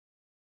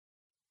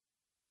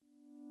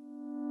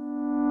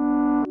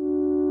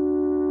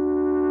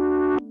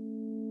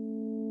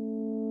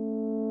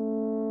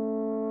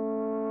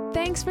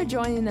Thanks for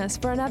joining us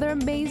for another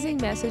amazing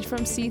message from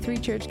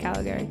C3 Church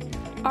Calgary.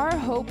 Our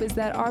hope is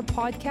that our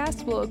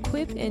podcast will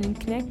equip and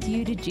connect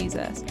you to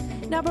Jesus.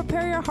 Now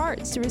prepare your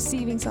hearts to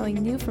receiving something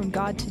new from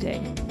God today.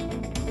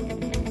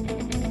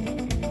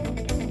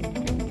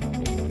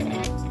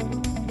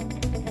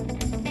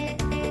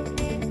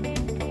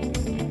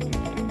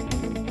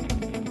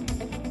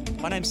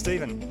 My name's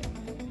Stephen.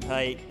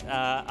 Hey,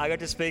 I got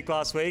to speak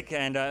last week,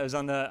 and I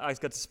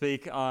got to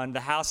speak on the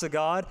house of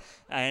God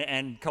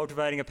and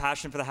cultivating a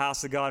passion for the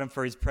house of God and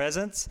for His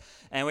presence.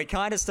 And we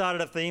kind of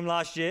started a theme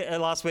last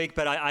week,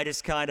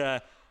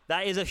 but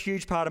that is a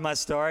huge part of my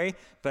story,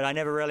 but I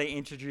never really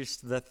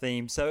introduced the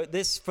theme. So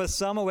for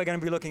summer, we're going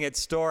to be looking at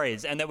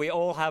stories, and that we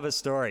all have a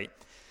story.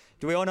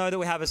 Do we all know that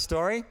we have a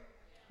story?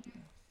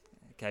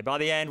 Okay, by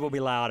the end, we'll be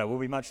louder. We'll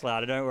be much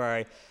louder, don't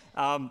worry.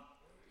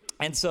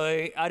 And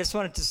so I just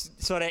wanted to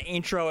sort of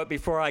intro it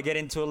before I get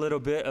into a little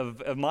bit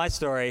of my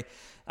story,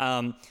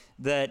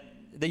 that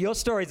your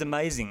story is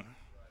amazing.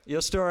 Your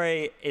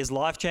story is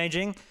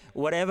life-changing.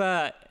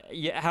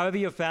 However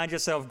you found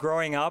yourself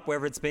growing up,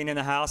 whether it's been in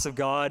the house of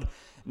God,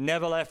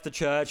 never left the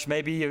church,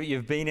 maybe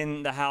you've been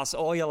in the house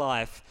all your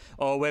life,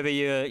 or whether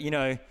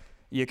you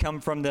come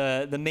from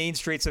the mean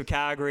streets of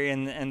Calgary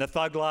and the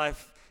thug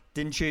life,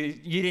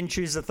 you didn't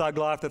choose the thug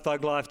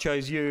life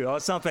chose you,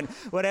 or something.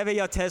 Whatever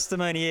your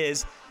testimony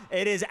is,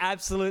 it is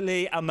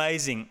absolutely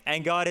amazing.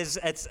 And God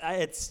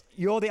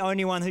you're the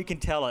only one who can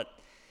tell it.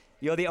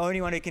 You're the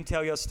only one who can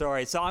tell your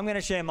story. So I'm going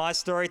to share my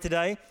story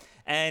today.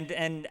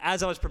 And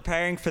as I was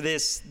preparing for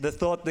this, the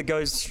thought that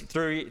goes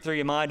through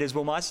your mind is,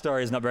 well, my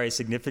story is not very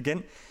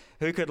significant.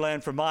 Who could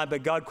learn from mine?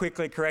 But God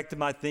quickly corrected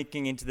my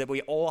thinking into that we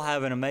all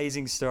have an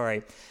amazing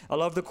story. I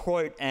love the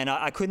quote, and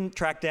I couldn't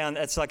track down.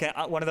 It's like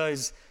one of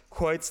those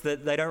quotes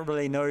that they don't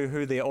really know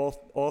who the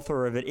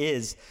author of it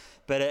is.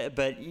 But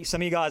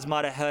some of you guys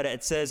might have heard it.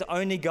 It says,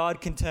 only God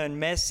can turn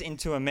mess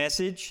into a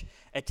message,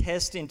 a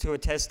test into a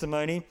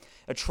testimony,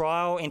 a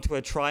trial into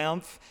a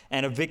triumph,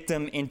 and a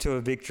victim into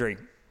a victory.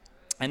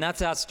 And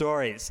that's our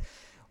stories.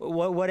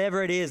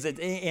 Whatever it is,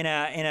 in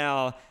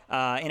our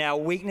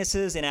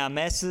weaknesses, in our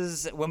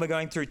messes, when we're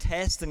going through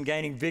tests and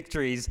gaining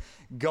victories,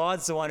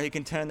 God's the one who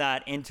can turn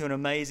that into an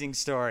amazing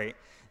story,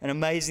 an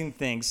amazing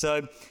thing.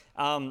 So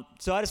I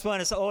just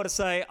want us all to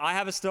say, I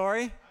have a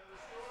story,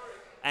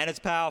 and it's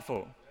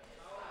powerful.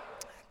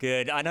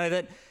 Good. I know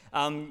that,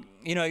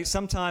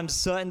 sometimes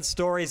certain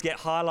stories get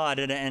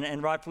highlighted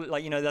and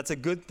rightfully, that's a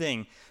good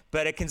thing.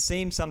 But it can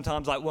seem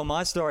sometimes like, well,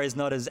 my story is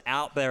not as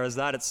out there as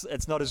that.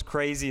 It's not as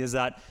crazy as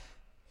that.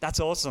 That's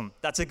awesome.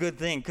 That's a good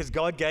thing, because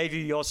God gave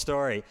you your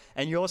story,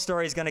 and your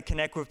story is going to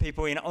connect with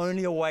people in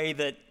only a way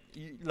that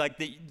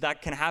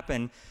that can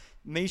happen.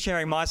 Me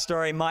sharing my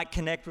story might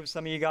connect with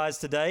some of you guys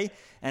today,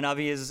 and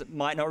others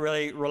might not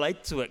really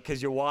relate to it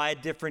because you're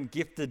wired different,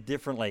 gifted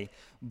differently.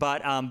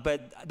 But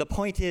the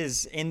point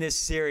is, in this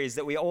series,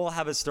 that we all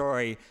have a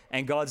story,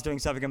 and God's doing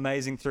something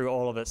amazing through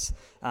all of us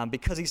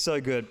because He's so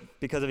good,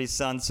 because of His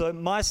Son. So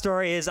my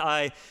story is,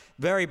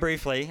 very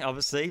briefly, I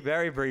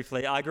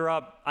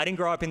didn't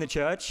grow up in the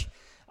church.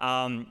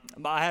 I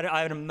had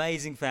an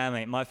amazing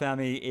family. My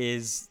family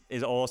is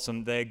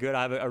awesome. They're good.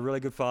 I have a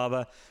really good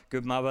father,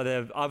 good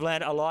mother. I've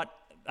learned a lot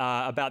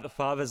about the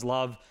Father's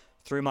love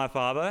through my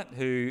father,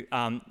 who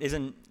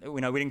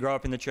we didn't grow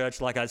up in the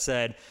church, like I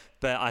said,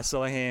 but I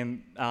saw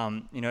him,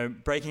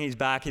 breaking his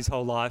back his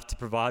whole life to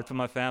provide for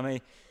my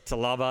family, to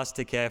love us,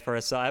 to care for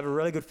us. So I have a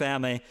really good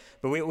family,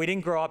 but we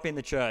didn't grow up in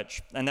the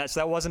church, and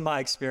that wasn't my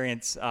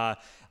experience.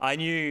 I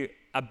knew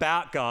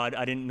about God.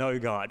 I didn't know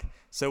God.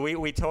 So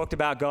we talked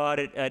about God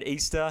at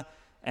Easter,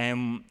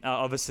 and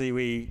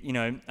obviously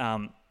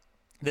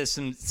there's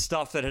some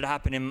stuff that had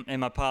happened in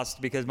my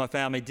past because my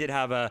family did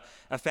have a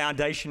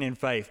foundation in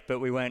faith, but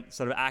we weren't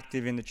sort of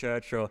active in the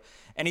church or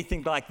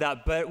anything like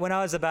that. But when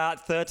I was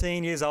about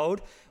 13 years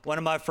old, one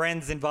of my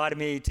friends invited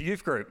me to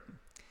youth group.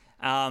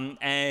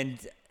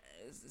 And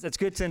it's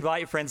good to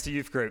invite your friends to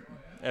youth group,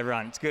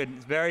 everyone. It's good.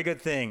 It's a very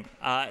good thing.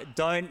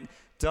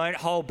 Don't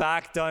hold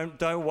back.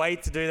 Don't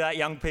wait to do that,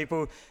 young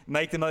people.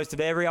 Make the most of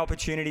every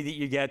opportunity that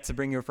you get to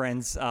bring your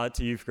friends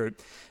to youth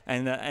group.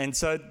 And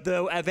so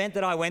the event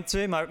that I went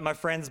to, my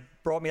friends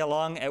brought me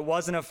along. It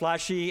wasn't a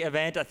flashy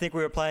event. I think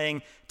we were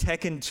playing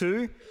Tekken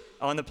 2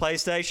 on the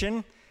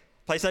PlayStation.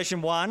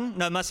 PlayStation 1.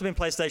 No, it must have been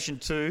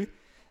PlayStation 2.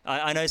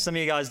 I know some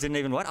of you guys didn't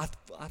even, what?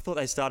 I thought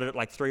they started at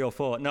like 3 or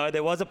 4. No,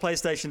 there was a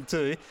PlayStation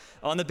 2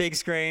 on the big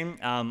screen.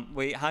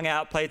 We hung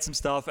out, played some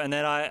stuff, and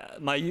then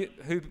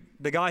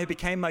the guy who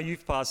became my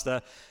youth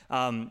pastor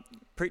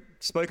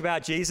spoke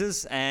about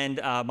Jesus, and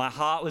my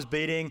heart was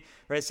beating,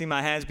 resting,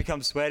 my hands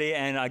become sweaty,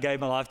 and I gave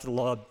my life to the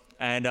Lord.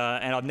 And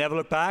I've never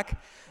looked back.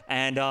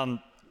 And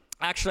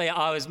actually,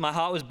 my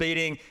heart was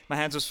beating, my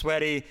hands were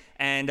sweaty,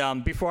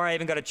 and before I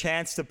even got a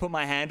chance to put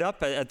my hand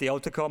up at the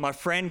altar call, my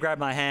friend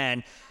grabbed my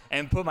hand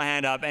and put my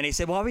hand up, and he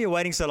said, "Why were you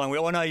waiting so long? We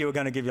all know you were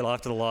going to give your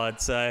life to the Lord."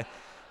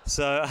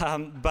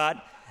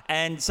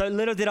 And so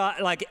little did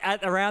I,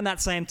 at around that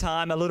same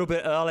time, a little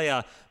bit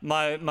earlier,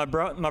 my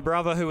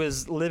brother who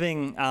was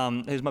living,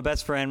 who's my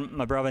best friend,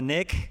 my brother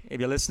Nick, if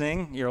you're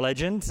listening, you're a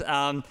legend.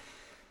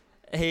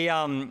 he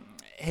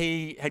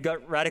had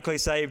got radically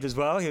saved as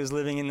well. He was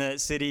living in the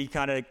city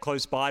kind of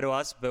close by to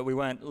us, but we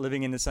weren't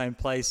living in the same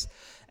place.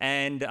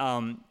 And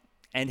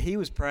he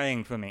was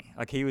praying for me.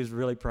 Like, he was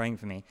really praying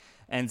for me.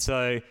 And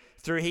so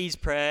through his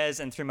prayers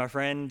and through my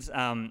friends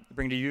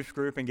bringing to youth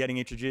group and getting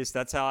introduced,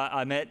 that's how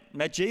I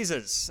met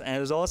Jesus. And it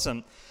was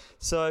awesome.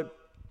 So,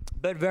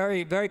 but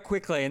very, very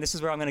quickly, and this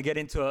is where I'm going to get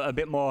into a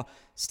bit more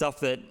stuff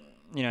that,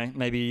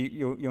 maybe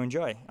you'll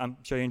enjoy. I'm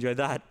sure you enjoyed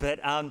that. But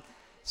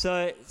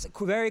so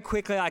very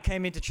quickly I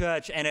came into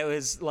church, and it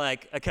was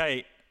like,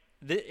 okay,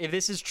 if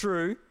this is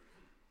true,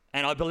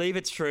 and I believe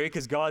it's true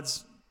because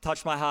God's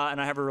touched my heart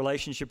and I have a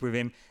relationship with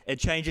him, it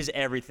changes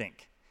everything.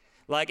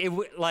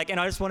 And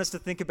I just want us to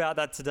think about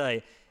that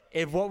today.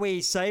 If what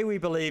we say we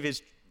believe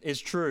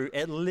is true,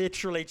 it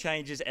literally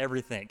changes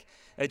everything.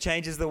 It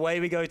changes the way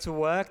we go to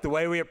work, the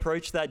way we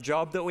approach that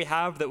job that we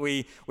have, that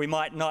we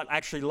might not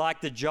actually like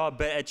the job,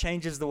 but it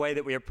changes the way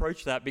that we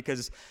approach that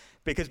because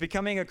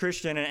becoming a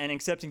Christian and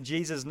accepting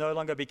Jesus no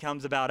longer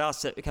becomes about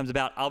us, it becomes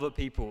about other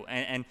people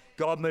and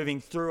God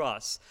moving through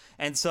us.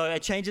 And so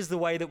it changes the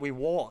way that we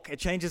walk, it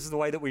changes the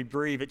way that we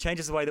breathe, it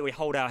changes the way that we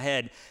hold our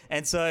head.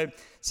 And so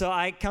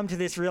I come to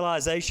this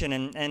realization,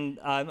 and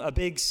I'm a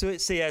big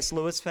C.S.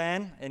 Lewis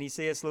fan. Any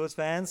C.S. Lewis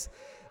fans?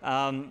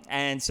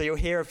 And so you'll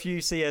hear a few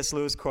C.S.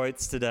 Lewis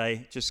quotes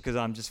today, just because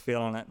I'm just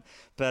feeling it.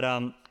 But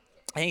I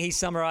think he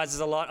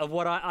summarizes a lot of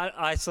what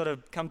I sort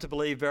of come to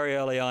believe very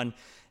early on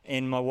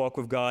in my walk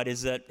with God,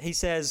 is that he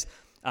says,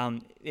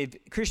 if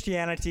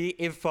Christianity,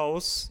 if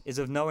false, is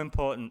of no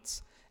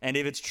importance, and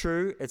if it's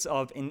true, it's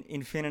of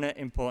infinite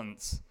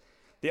importance.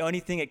 The only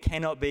thing it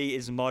cannot be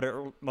is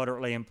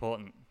moderately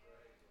important.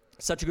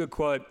 Such a good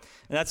quote.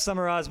 And that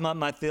summarized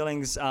my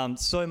feelings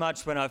so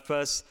much when I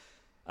first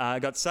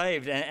got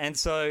saved. And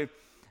so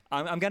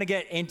I'm going to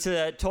get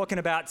into talking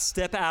about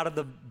step out of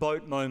the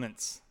boat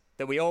moments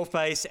that we all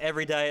face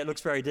every day. It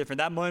looks very different.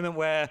 That moment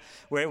where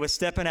we're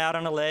stepping out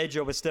on a ledge,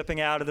 or we're stepping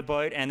out of the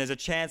boat and there's a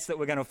chance that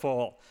we're going to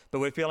fall, but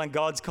we're feeling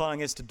God's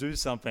calling us to do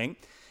something.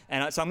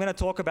 And so I'm going to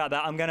talk about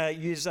that. I'm going to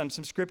use some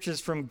scriptures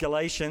from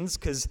Galatians,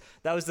 because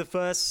that was the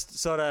first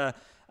sort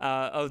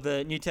of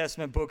the New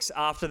Testament books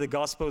after the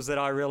Gospels that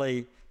I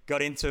really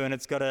got into, and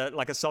it's got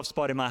a soft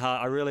spot in my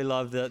heart. I really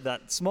love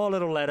that small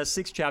little letter,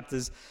 6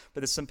 chapters, but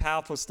there's some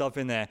powerful stuff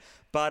in there.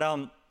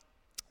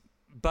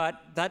 But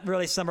that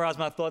really summarized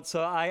my thoughts.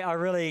 So I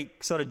really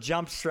sort of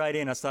jumped straight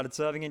in. I started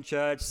serving in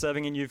church,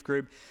 serving in youth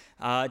group,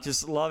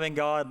 just loving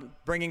God,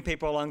 bringing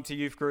people along to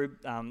youth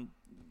group,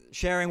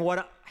 sharing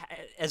what,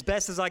 as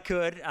best as I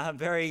could,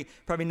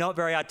 probably not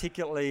very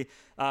articulately,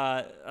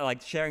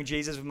 like sharing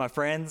Jesus with my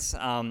friends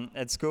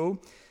at school.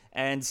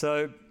 And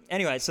so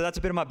anyway, so that's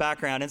a bit of my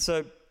background. And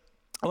so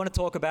I want to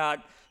talk about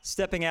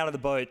stepping out of the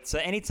boat. So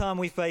anytime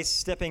we face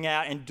stepping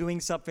out and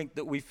doing something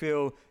that we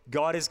feel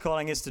God is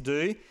calling us to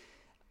do,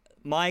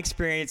 my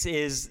experience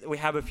is we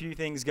have a few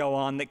things go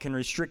on that can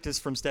restrict us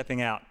from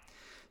stepping out.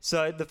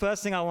 So the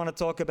first thing I want to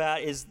talk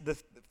about is the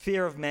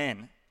fear of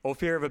man, or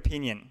fear of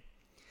opinion.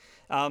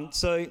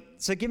 So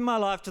giving my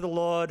life to the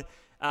Lord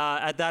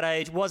at that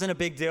age wasn't a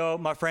big deal.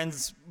 My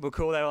friends were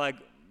cool. They were like,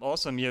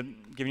 awesome, you're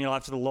giving your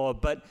life to the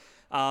Lord, but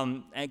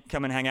come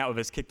and hang out with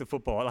us, kick the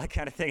football, that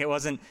kind of thing. It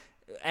wasn't,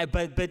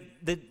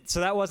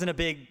 so that wasn't a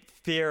big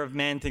fear of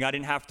man thing. I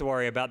didn't have to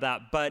worry about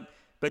that. But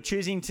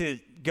choosing to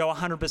go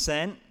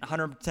 100%,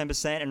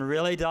 110%, and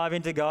really dive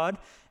into God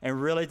and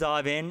really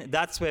dive in,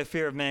 that's where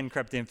fear of man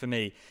crept in for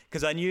me.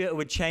 Because I knew it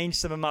would change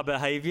some of my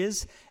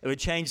behaviors. It would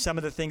change some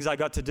of the things I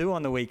got to do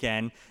on the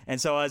weekend. And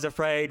so I was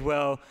afraid,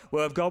 well,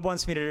 if God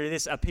wants me to do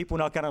this, are people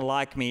not going to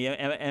like me?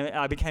 And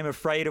I became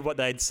afraid of what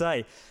they'd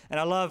say. And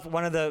I love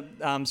one of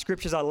the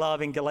scriptures I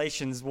love in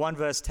Galatians 1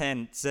 verse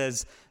 10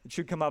 says, it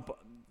should come up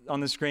on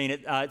the screen.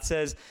 It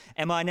says,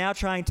 am I now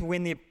trying to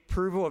win the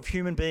approval of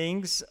human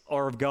beings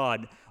or of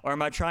God? Or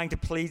am I trying to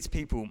please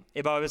people?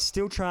 If I was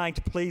still trying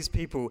to please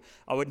people,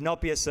 I would not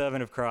be a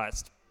servant of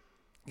Christ.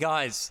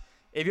 Guys,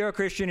 if you're a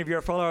Christian, if you're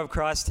a follower of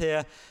Christ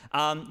here,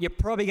 you're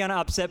probably going to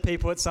upset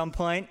people at some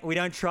point. We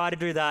don't try to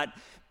do that,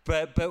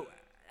 but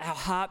our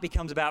heart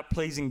becomes about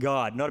pleasing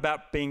God, not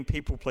about being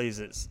people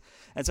pleasers.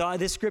 And so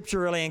this scripture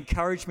really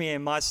encouraged me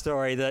in my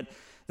story that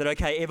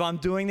okay, if I'm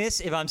doing this,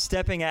 if I'm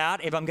stepping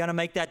out, if I'm going to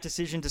make that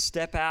decision to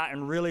step out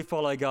and really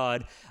follow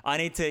God, I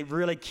need to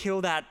really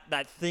kill that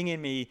thing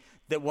in me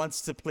that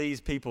wants to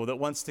please people, that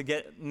wants to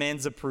get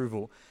men's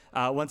approval,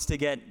 wants to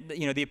get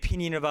the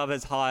opinion of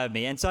others high of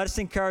me. And so I just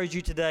encourage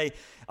you today,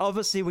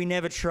 obviously we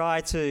never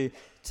try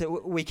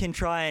we can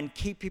try and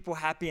keep people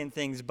happy and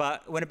things,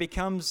 but when it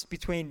becomes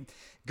between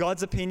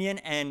God's opinion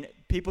and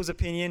people's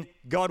opinion,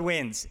 God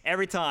wins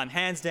every time,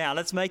 hands down.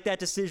 Let's make that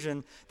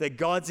decision that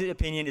God's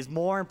opinion is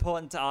more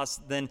important to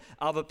us than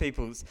other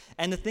people's.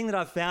 And the thing that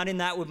I've found in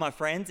that with my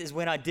friends is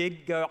when I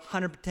did go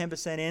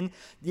 110% in,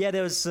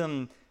 there was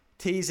some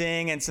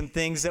teasing and some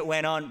things that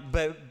went on,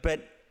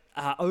 but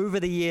over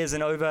the years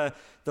and over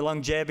the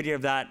longevity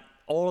of that,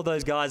 all of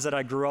those guys that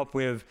I grew up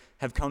with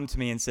have come to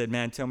me and said,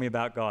 man, tell me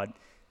about God.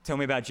 Tell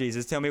me about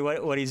Jesus. Tell me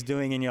what he's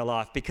doing in your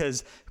life.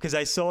 Because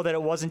I saw that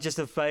it wasn't just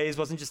a phase,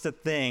 wasn't just a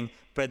thing,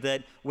 but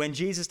that when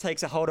Jesus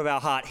takes a hold of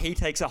our heart, he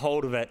takes a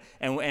hold of it.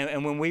 And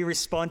when we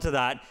respond to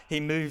that, he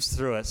moves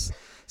through us.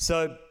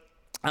 So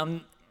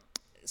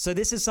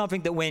this is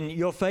something that when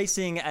you're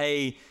facing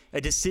a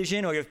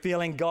decision or you're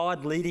feeling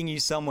God leading you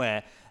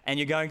somewhere and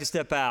you're going to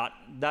step out,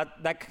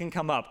 that can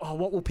come up. Oh,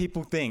 what will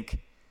people think?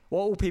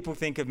 What will people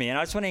think of me? And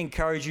I just want to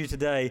encourage you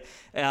today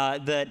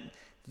that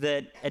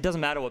it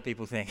doesn't matter what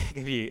people think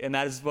of you. It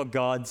matters what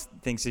God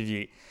thinks of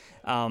you.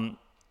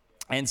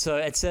 And so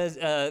it says,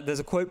 there's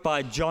a quote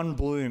by John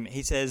Bloom.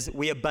 He says,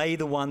 "We obey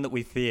the one that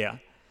we fear."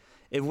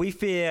 If we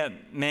fear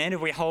men, if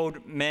we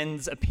hold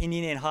men's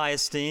opinion in high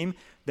esteem,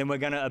 then we're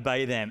going to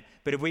obey them.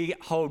 But if we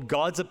hold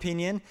God's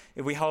opinion,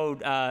 if we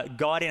hold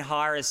God in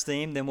higher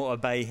esteem, then we'll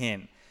obey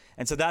him.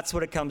 And so that's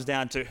what it comes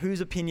down to.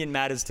 Whose opinion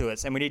matters to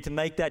us? And we need to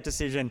make that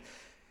decision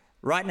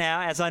right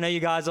now, as I know you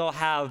guys all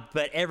have,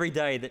 but every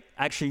day, that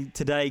actually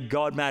today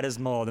God matters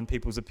more than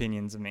people's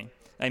opinions of me.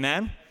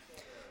 Amen?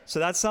 So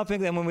that's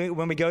something that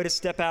when we go to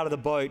step out of the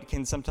boat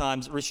can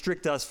sometimes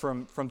restrict us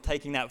from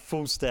taking that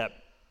full step.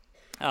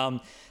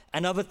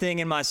 Another thing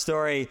in my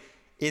story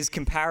is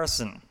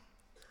comparison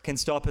can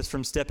stop us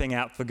from stepping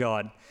out for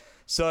God.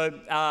 So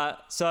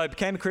I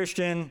became a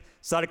Christian,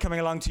 started coming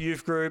along to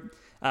youth group,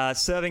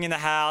 serving in the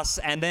house,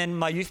 and then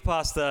my youth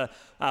pastor,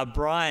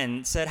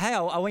 Brian, said, "Hey,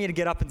 I want you to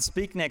get up and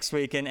speak next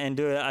week and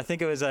do I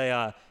think it was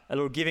a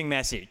little giving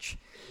message."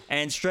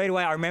 And straight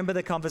away, I remember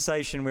the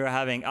conversation we were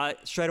having.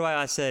 Straight away,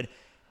 I said,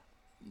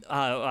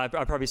 I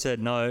probably said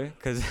no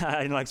because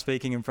I didn't like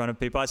speaking in front of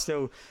people.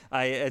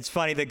 It's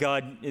funny that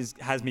God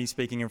has me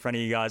speaking in front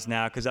of you guys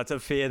now because that's a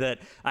fear that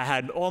I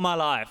had all my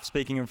life,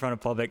 speaking in front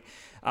of public.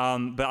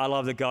 But I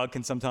love that God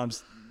can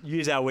sometimes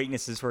use our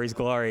weaknesses for his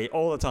glory.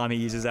 All the time he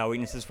uses our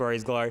weaknesses for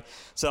his glory.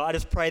 So I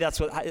just pray that's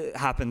what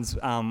happens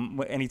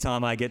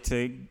anytime I get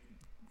to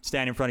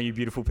stand in front of you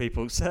beautiful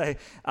people. So,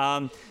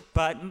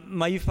 but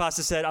my youth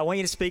pastor said, "I want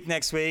you to speak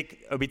next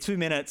week. It'll be 2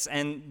 minutes."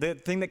 And the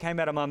thing that came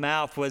out of my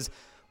mouth was,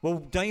 "Well,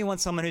 don't you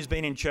want someone who's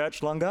been in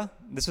church longer?"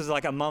 This was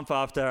like a month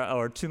after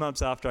or 2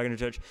 months after I got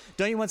into church.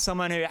 "Don't you want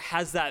someone who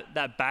has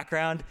that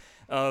background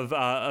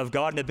of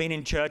God and have been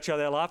in church all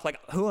their life? Like,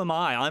 who am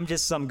I? I'm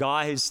just some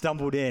guy who's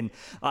stumbled in.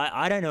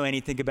 I don't know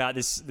anything about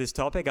this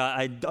topic.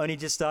 I only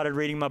just started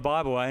reading my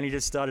Bible. I only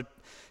just started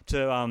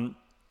to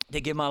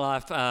give my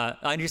life. I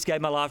only just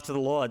gave my life to the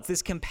Lord."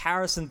 This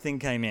comparison thing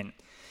came in,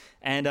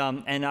 and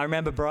I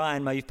remember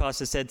Brian, my youth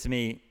pastor, said to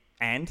me,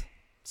 "And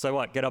so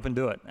what? Get up and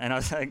do it." And I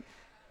was like,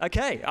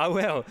 "Okay, I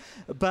will."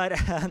 But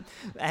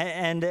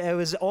and it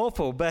was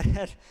awful. But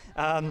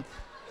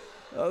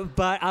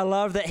I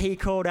love that he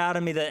called out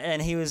at me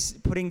and he was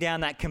putting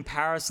down that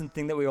comparison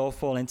thing that we all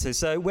fall into.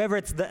 So whether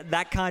it's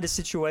that kind of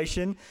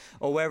situation,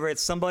 or whether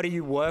it's somebody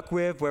you work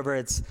with, whether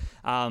it's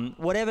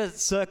whatever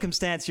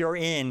circumstance you're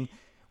in,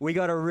 we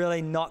got to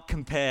really not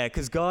compare,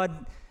 because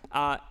God,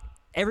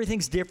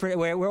 everything's different.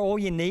 We're all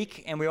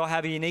unique, and we all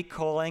have a unique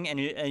calling and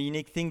a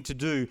unique thing to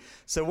do.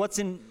 So what's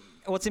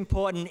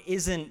important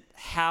isn't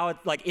how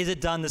is it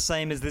done the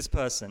same as this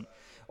person,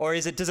 or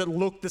does it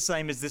look the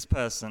same as this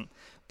person?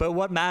 But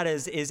what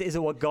matters is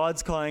it what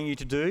God's calling you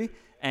to do,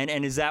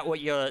 and is that what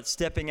you're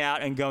stepping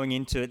out and going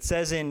into? It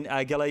says in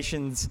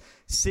Galatians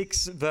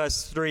 6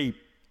 verse 3.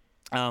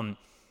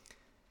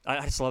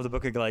 I just love the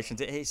book of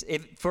Galatians.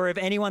 For if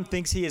anyone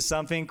thinks he is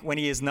something when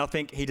he is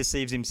nothing, he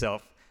deceives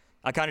himself.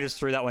 I kind of just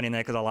threw that one in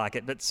there because I like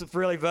it. But it's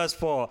really verse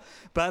 4.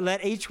 "But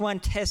let each one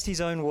test his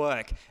own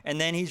work, and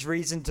then his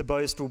reason to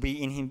boast will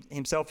be in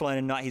himself alone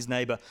and not his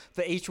neighbor.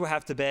 For each will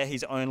have to bear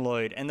his own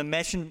load." And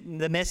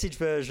the Message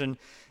version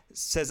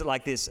says it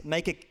like this: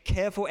 "Make a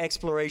careful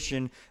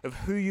exploration of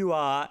who you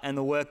are and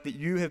the work that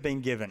you have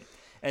been given,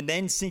 and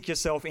then sink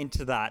yourself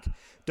into that.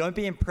 Don't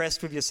be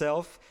impressed with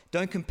yourself.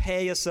 Don't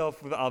compare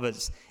yourself with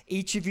others.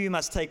 Each of you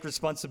must take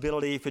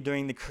responsibility for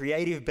doing the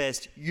creative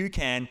best you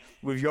can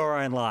with your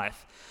own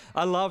life."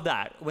 I love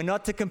that. We're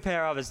not to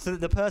compare others.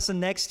 The person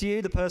next to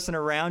you, the person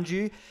around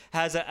you,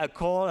 has a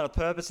call and a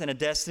purpose and a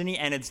destiny,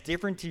 and it's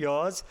different to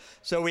yours.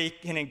 So we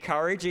can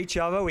encourage each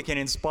other, we can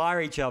inspire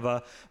each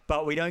other,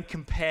 but we don't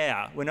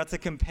compare. We're not to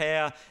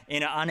compare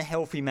in an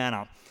unhealthy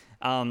manner.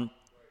 I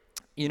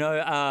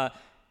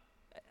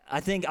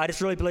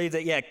just really believe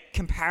that,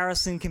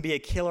 comparison can be a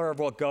killer of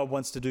what God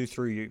wants to do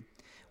through you.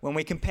 When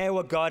we compare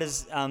what God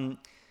is,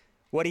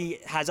 what he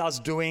has us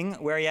doing,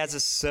 where he has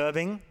us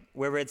serving,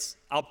 whether it's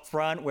up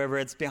front, whether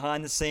it's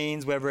behind the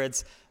scenes, whether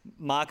it's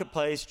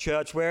marketplace,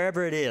 church,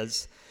 wherever it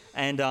is,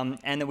 and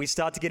then we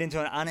start to get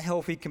into an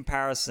unhealthy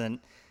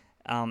comparison,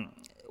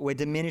 we're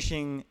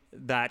diminishing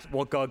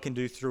what God can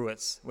do through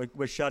us.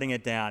 We're shutting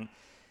it down.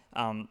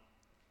 And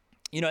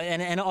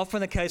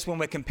often the case when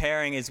we're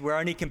comparing is we're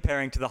only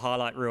comparing to the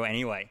highlight reel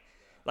anyway.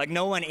 Like,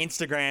 no one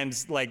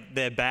Instagrams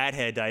their bad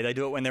hair day. They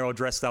do it when they're all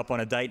dressed up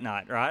on a date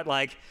night, right?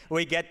 Like,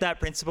 we get that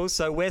principle.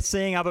 So we're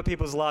seeing other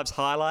people's lives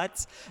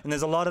highlights, and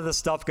there's a lot of the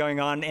stuff going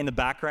on in the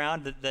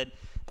background that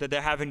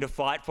they're having to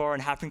fight for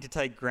and having to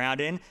take ground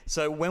in.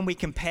 So when we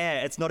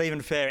compare, it's not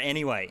even fair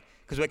anyway,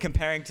 because we're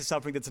comparing to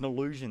something that's an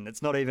illusion.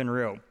 That's not even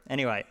real.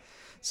 Anyway,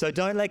 so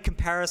don't let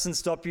comparison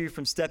stop you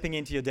from stepping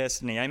into your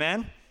destiny.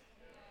 Amen?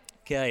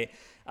 Okay.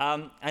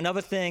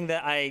 Another thing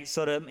that I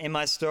sort of, in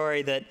my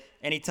story, that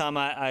anytime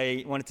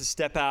I wanted to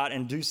step out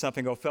and do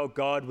something or felt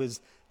God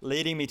was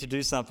leading me to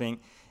do something,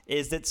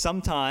 is that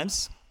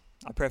sometimes,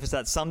 I preface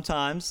that,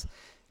 sometimes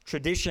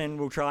tradition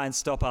will try and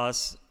stop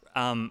us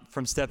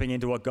from stepping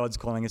into what God's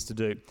calling us to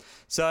do.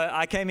 So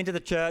I came into the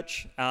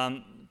church,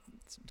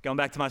 going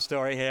back to my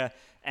story here,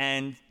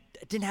 and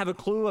didn't have a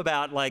clue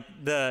about like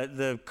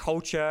the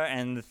culture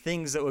and the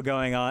things that were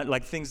going on,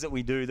 like things that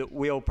we do that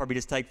we all probably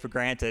just take for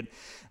granted.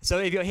 So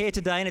if you're here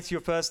today and it's your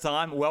first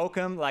time,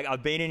 welcome. Like,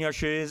 I've been in your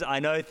shoes. I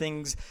know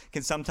things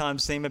can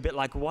sometimes seem a bit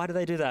like, why do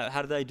they do that?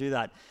 How do they do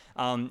that?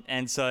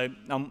 And so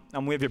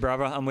I'm with you,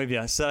 brother. I'm with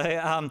you. So,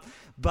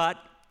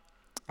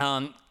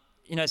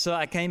 so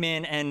I came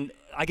in, and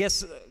I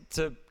guess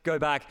to go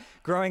back,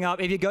 growing up,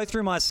 if you go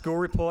through my school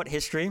report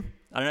history,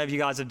 I don't know if you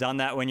guys have done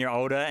that when you're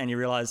older and you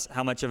realize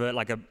how much of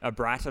a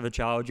brat of a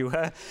child you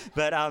were,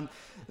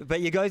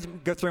 but you go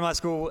through my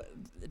school,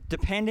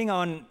 depending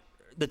on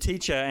the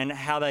teacher and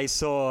how they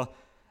saw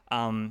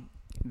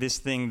this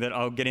thing that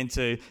I'll get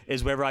into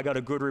is whether I got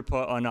a good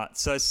report or not.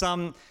 So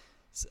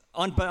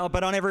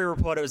but on every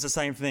report it was the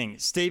same thing.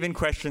 Stephen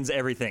questions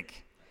everything.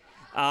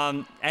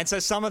 And so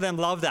some of them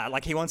love that,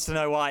 like he wants to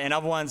know why, and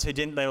other ones who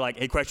didn't, they're like,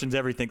 he questions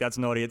everything, that's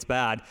naughty, it's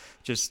bad,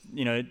 just,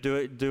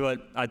 do what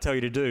I tell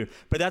you to do.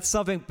 But that's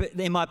something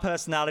in my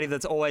personality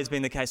that's always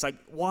been the case. Like,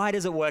 why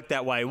does it work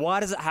that way? Why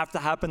does it have to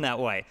happen that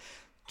way?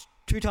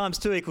 2 times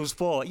 2 equals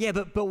 4. Yeah,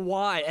 but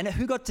why? And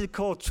who got to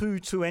call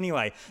 2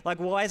 anyway? Like,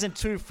 why isn't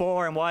 2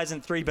 4 and why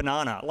isn't 3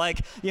 banana?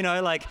 Like,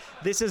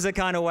 this is the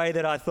kind of way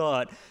that I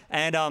thought.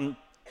 And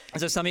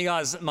so some of you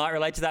guys might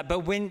relate to that.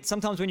 But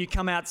sometimes when you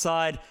come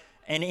outside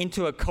and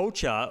into a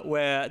culture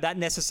where that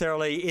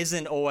necessarily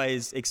isn't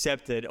always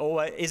accepted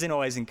or isn't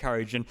always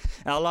encouraged. And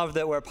I love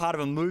that we're part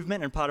of a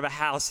movement and part of a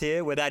house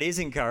here where that is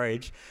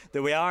encouraged,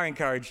 that we are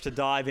encouraged to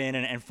dive in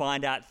and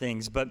find out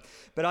things. But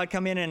I'd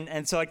come in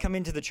and so I'd come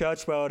into the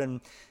church world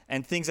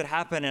and things would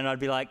happen and I'd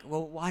be like,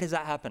 well, why does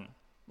that happen?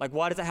 Like,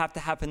 why does it have to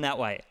happen that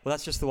way? Well,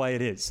 that's just the way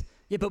it is.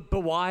 Yeah,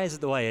 but why is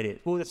it the way it is?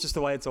 Well, that's just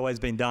the way it's always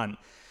been done.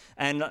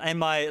 And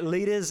my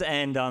leaders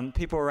and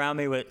people around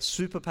me were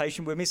super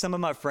patient with me. Some of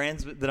my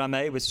friends that I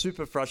made were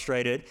super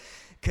frustrated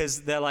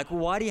because they're like,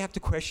 well, why do you have to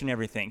question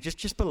everything?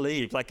 Just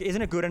believe. Like,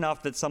 isn't it good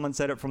enough that someone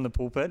said it from the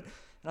pulpit?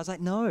 And I was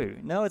like,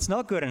 no, it's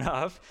not good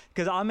enough,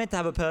 because I'm meant to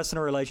have a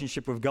personal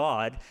relationship with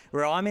God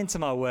where I'm into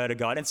my word of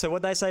God. And so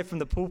what they say from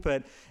the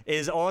pulpit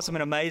is awesome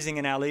and amazing,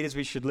 and our leaders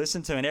we should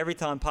listen to. And every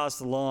time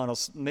Pastor Lon or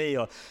me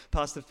or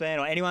Pastor Fan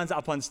or anyone's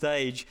up on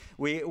stage,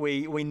 we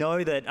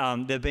know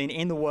that they've been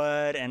in the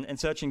word and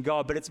searching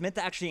God, but it's meant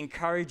to actually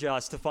encourage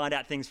us to find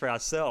out things for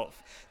ourselves,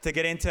 to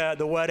get into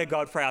the word of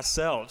God for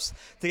ourselves,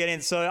 to get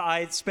in. So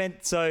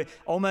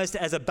almost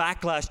as a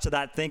backlash to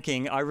that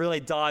thinking, I really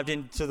dived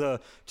into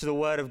the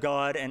word of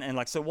God and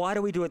like, so why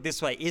do we do it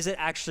this way? Is it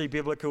actually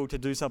biblical to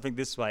do something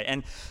this way?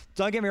 And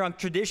don't get me wrong,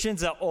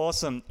 traditions are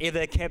awesome if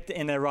they're kept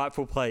in their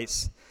rightful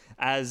place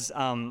as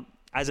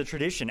a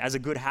tradition, as a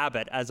good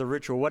habit, as a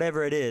ritual,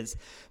 whatever it is.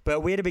 But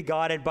we're to be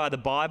guided by the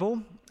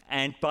Bible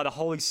and by the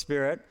Holy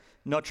Spirit,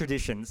 not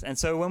traditions. And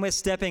so when we're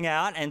stepping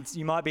out and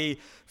you might be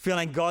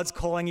feeling God's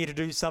calling you to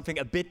do something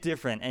a bit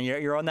different and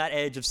you're on that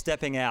edge of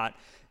stepping out,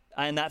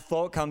 and that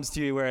thought comes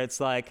to you where it's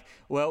like,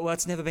 well,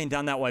 it's never been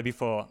done that way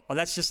before. Or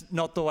that's just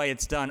not the way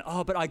it's done.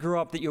 Oh, but I grew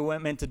up that you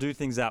weren't meant to do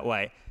things that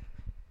way.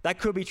 That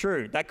could be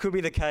true. That could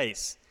be the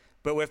case.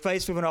 But we're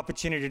faced with an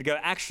opportunity to go,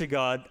 actually,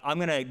 God, I'm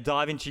going to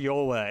dive into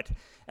your word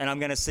and I'm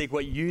going to seek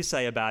what you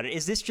say about it.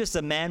 Is this just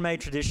a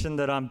man-made tradition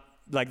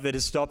that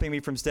is stopping me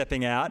from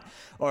stepping out,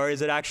 or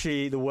is it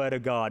actually the word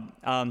of God?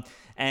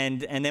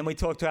 And then we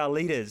talk to our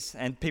leaders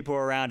and people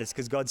around us,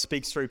 because God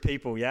speaks through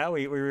people, yeah?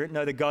 We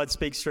know that God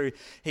speaks through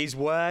his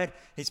word,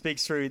 he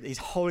speaks through his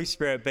Holy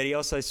Spirit, but he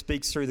also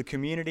speaks through the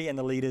community and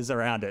the leaders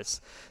around us.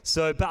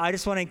 So, but I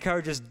just want to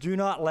encourage us, do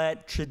not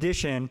let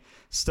tradition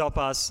stop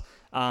us,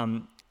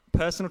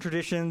 personal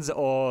traditions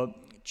or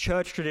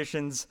church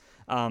traditions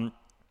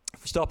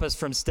stop us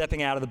from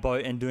stepping out of the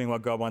boat and doing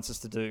what God wants us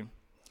to do.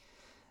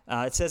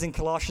 It says in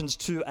Colossians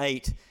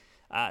 2:8,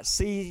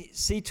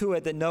 see to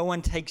it that no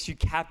one takes you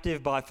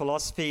captive by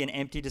philosophy and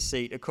empty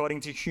deceit,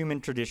 according to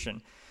human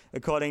tradition,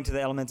 according to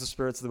the elemental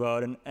spirits of the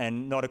world,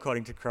 and not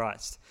according to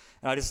Christ.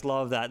 And I just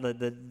love that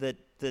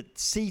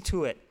see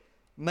to it,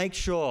 make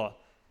sure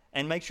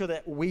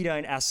that we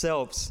don't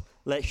ourselves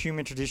let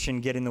human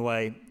tradition get in the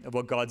way of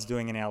what God's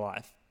doing in our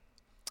life.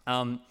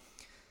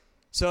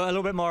 So a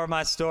little bit more of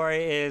my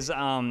story is,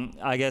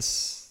 I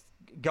guess,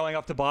 going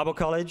off to Bible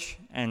college.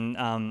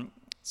 And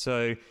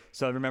so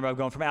I remember I've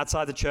gone from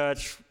outside the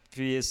church, a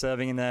few years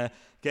serving in there,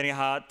 getting a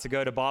heart to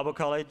go to Bible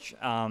college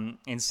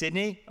in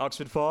Sydney,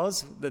 Oxford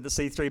Falls, the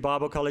C3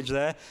 Bible College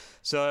there.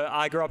 So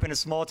I grew up in a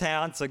small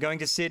town, so going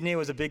to Sydney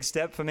was a big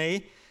step for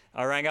me.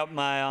 I rang up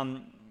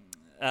my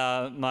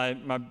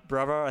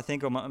brother, I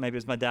think, or maybe it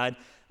was my dad,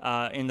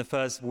 in the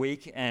first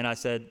week, and I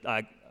said,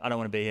 I don't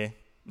want to be here.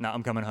 No,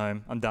 I'm coming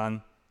home. I'm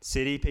done.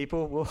 City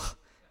people, well,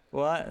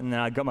 what? And then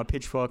I got my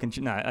pitchfork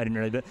and no, I didn't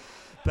really, but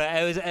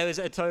it was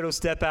a total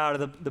step out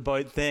of the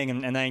boat thing,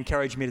 and they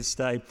encouraged me to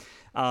stay.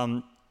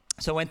 So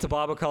I went to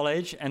Bible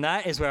college, and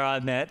that is where I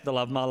met the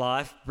love of my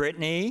life,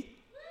 Brittany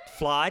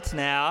Flight,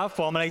 now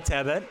formerly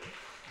Tebbit.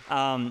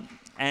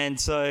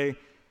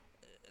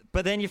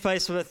 But then you're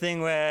faced with a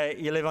thing where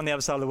you live on the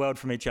other side of the world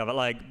from each other.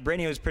 Like,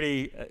 Brittany was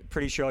pretty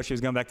sure she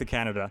was going back to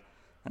Canada,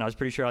 and I was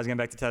pretty sure I was going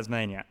back to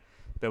Tasmania.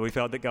 But we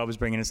felt that God was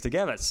bringing us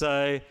together.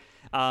 So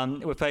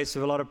we're faced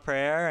with a lot of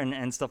prayer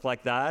and stuff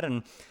like that.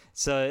 And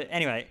so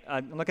anyway,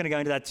 I'm not going to go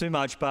into that too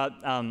much, but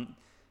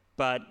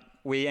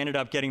we ended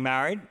up getting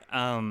married.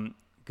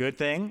 Good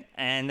thing.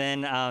 And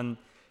then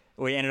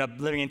we ended up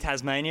living in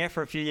Tasmania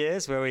for a few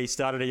years, where we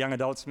started a young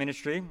adults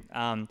ministry,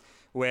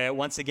 where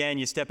once again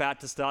you step out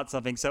to start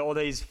something. So all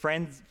these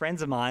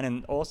friends of mine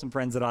and awesome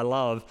friends that I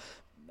love,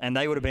 and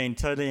they would have been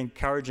totally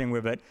encouraging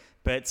with it,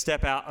 but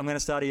step out, I'm going to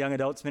start a young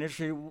adults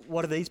ministry.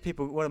 What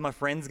are my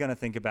friends going to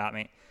think about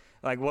me?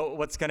 Like,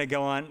 what's going to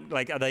go on?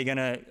 Like, are they going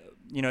to,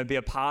 be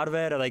a part of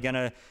it? Are they going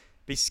to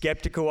be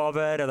skeptical of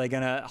it? Are they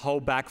going to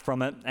hold back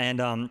from it? And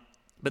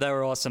but they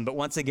were awesome. But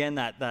once again,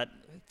 that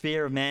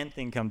fear of man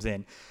thing comes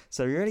in.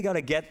 So you really got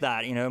to get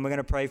that, and we're going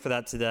to pray for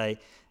that today,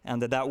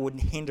 and that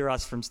wouldn't hinder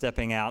us from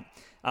stepping out.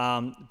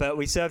 But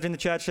we served in the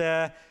church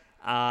there,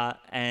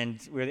 and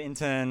we were the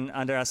intern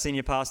under our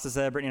senior pastors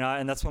there, Brittany and I,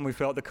 and that's when we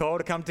felt the call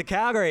to come to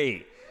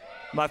Calgary,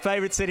 my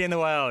favorite city in the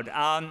world.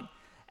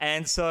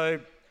 And so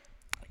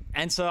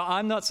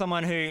I'm not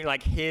someone who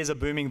hears a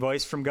booming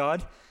voice from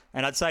God.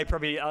 And I'd say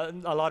probably a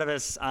lot of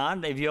us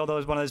aren't. If you're one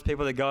of those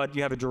people that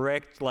you have a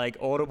direct,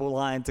 audible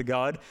line to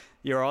God,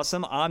 you're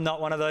awesome. I'm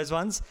not one of those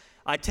ones.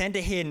 I tend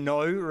to hear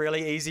no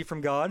really easy from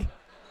God.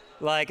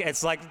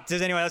 It's like,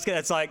 does anyone else get it?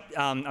 It's like,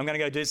 I'm going to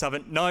go do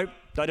something. No,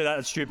 don't do that.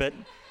 That's stupid.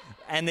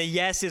 And the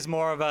yes is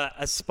more of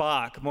a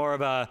spark, more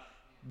of a,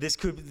 this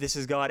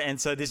is God. And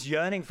so this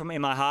yearning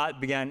in my heart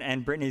began,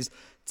 and Brittany's,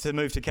 to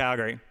move to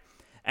Calgary.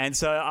 And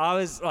so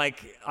I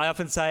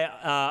often say,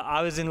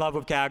 I was in love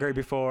with Calgary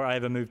before I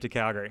ever moved to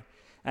Calgary.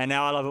 And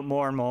now I love it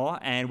more and more.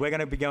 And we're going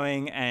to be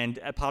going and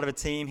a part of a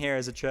team here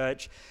as a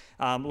church,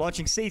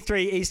 launching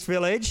C3 East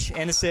Village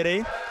in the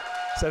city.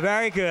 So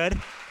very good.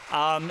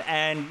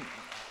 And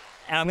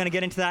I'm going to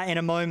get into that in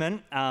a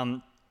moment.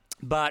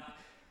 But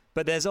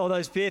there's all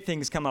those fear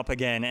things come up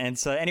again. And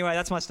so anyway,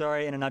 that's my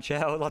story in a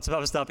nutshell. Lots of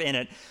other stuff in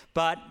it.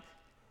 But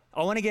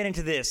I want to get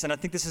into this, and I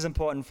think this is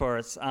important for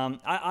us.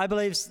 I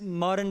believe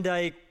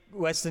modern-day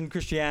Western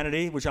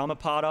Christianity, which I'm a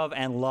part of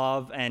and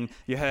love, and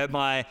you heard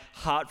my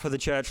heart for the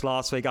church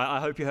last week. I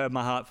hope you heard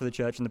my heart for the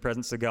church in the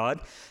presence of God.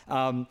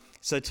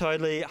 So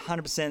totally,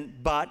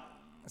 100%.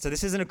 So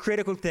this isn't a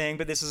critical thing,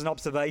 but this is an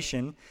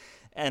observation,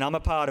 and I'm a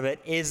part of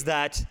it, is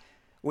that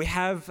we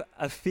have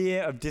a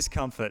fear of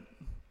discomfort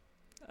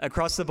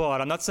across the board.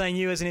 I'm not saying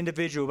you as an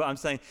individual, but I'm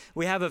saying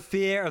we have a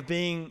fear of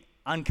being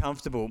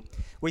uncomfortable.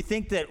 We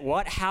think that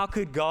how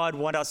could God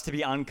want us to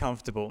be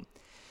uncomfortable?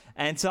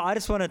 And so I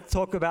just want to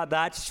talk about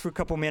that just for a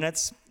couple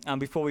minutes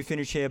before we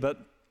finish here. But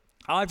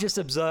I've just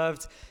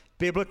observed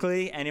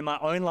biblically and in my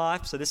own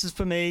life, so this is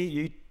for me,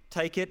 you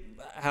take it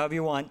however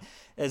you want,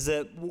 is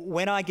that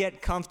when I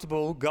get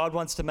comfortable, God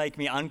wants to make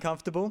me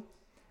uncomfortable.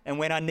 And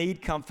when I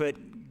need comfort,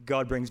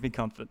 God brings me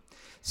comfort.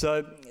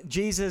 So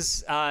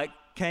Jesus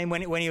came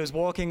when he was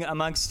walking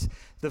amongst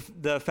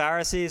the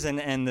Pharisees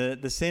and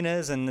the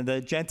sinners and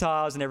the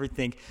Gentiles and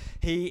everything.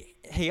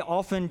 He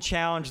often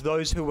challenged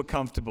those who were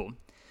comfortable.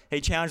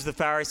 He challenged the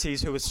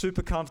Pharisees who were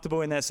super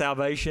comfortable in their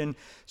salvation,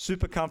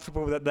 super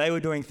comfortable that they were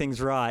doing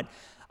things right.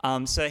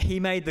 So he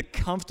made the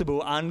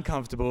comfortable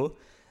uncomfortable,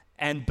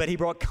 but he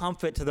brought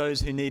comfort to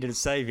those who needed a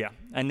savior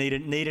and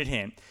needed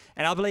him.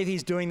 And I believe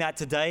he's doing that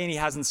today, and he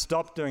hasn't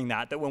stopped doing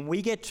that. That when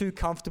we get too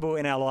comfortable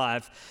in our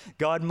life,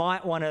 God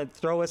might want to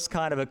throw us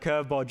kind of a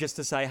curveball just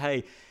to say,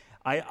 hey,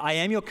 I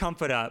am your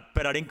comforter,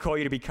 but I didn't call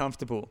you to be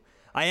comfortable.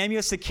 I am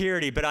your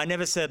security, but I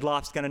never said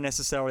life's going to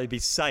necessarily be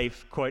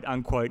safe, quote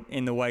unquote,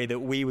 in the way that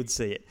we would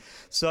see it.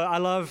 So I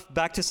love,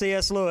 back to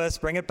C.S. Lewis,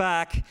 bring it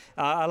back.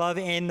 I love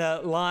in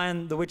The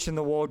Lion, the Witch, and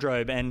the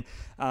Wardrobe, and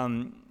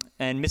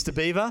Mr.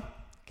 Beaver.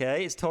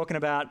 Okay, it's talking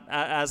about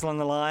Aslan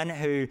the lion,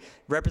 who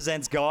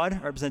represents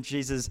God, represents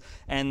Jesus,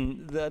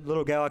 and the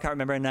little girl, I can't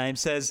remember her name,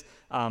 says,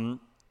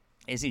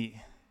 is he?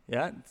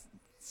 Yeah,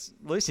 it's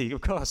Lucy,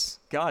 of course.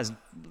 Guys,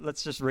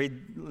 let's do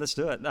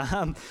it.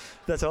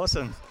 That's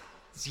awesome.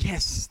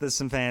 Yes, there's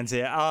some fans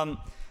here.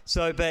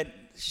 But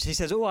she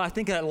says, I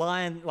think a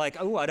lion, I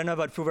don't know if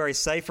I'd feel very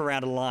safe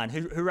around a lion.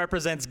 Who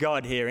represents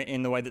God here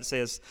in the way that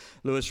C.S.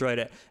 Lewis wrote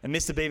it? And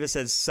Mr. Beaver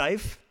says,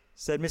 safe,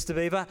 said Mr.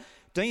 Beaver.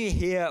 Don't you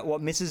hear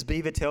what Mrs.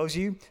 Beaver tells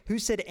you? Who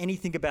said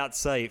anything about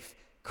safe?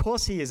 Of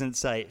course he isn't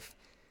safe,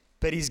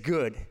 but he's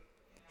good.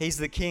 He's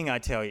the king, I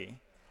tell you.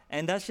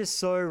 And that just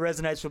so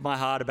resonates with my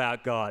heart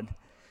about God.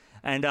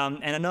 And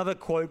another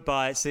quote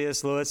by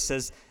C.S. Lewis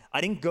says, I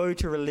didn't go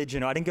to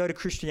religion, I didn't go to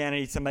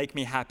Christianity to make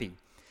me happy.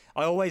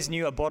 I always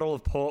knew a bottle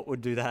of port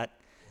would do that.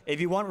 If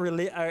you want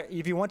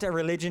a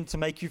religion to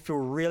make you feel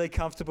really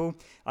comfortable,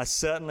 I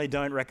certainly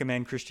don't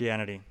recommend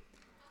Christianity.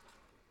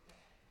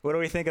 What do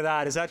we think of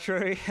that? Is that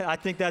true? I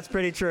think that's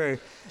pretty true.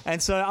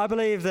 And so I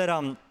believe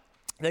that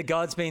that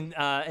God's been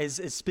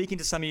is speaking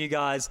to some of you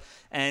guys,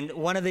 and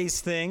one of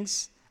these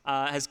things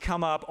has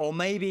come up, or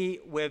maybe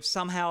we've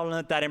somehow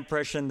learnt that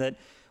impression that,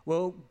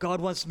 well,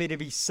 God wants me to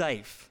be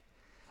safe.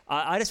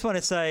 I just want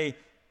to say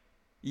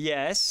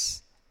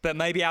yes, but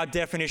maybe our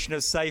definition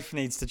of safe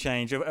needs to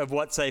change, of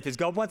what safe is.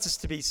 God wants us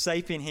to be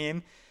safe in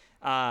Him,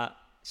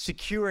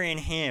 secure in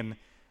Him,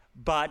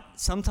 but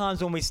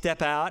sometimes when we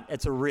step out,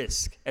 it's a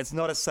risk. It's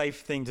not a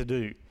safe thing to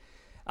do.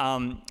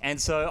 And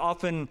so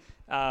often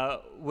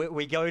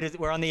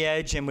we're on the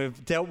edge, and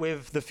we've dealt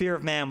with the fear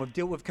of man, we've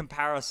dealt with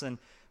comparison,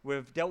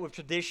 we've dealt with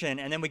tradition,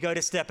 and then we go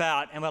to step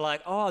out and we're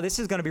like, oh, this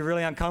is going to be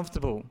really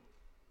uncomfortable.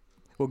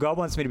 Well, God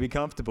wants me to be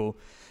comfortable.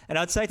 And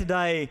I'd say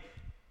today,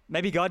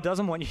 maybe God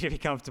doesn't want you to be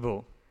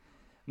comfortable.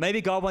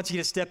 Maybe God wants you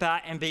to step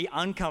out and be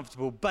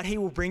uncomfortable, but He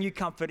will bring you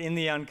comfort in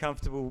the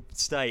uncomfortable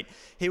state.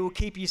 He will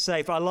keep you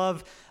safe. I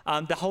love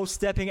the whole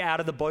stepping out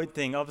of the boat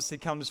thing obviously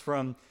comes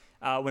from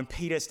when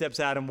Peter steps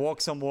out and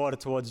walks on water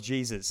towards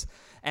Jesus.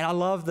 And I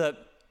love that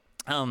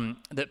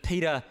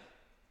Peter,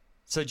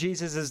 so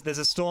there's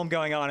a storm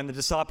going on and the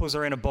disciples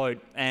are in a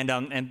boat,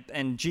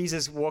 and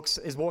Jesus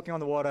is walking on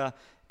the water,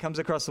 comes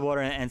across the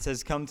water and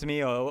says, come to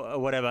me, or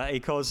whatever. He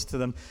calls to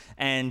them.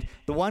 And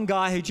the one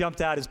guy who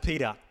jumped out is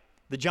Peter,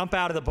 the jump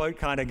out of the boat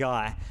kind of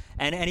guy.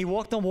 And he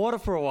walked on water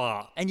for a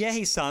while. And yeah,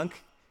 he sunk.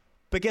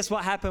 But guess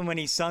what happened when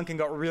he sunk and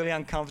got really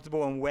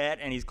uncomfortable and wet,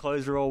 and his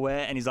clothes are all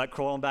wet, and he's like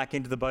crawling back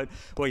into the boat?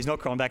 Well, he's not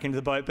crawling back into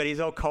the boat, but he's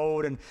all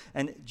cold,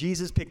 and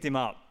Jesus picked him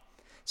up.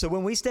 So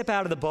when we step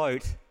out of the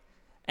boat,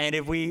 and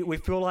if we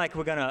feel like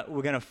we're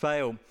gonna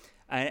fail,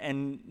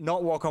 and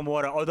not walk on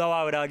water, although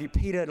I would argue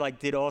Peter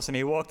did awesome.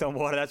 He walked on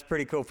water. That's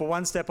pretty cool. For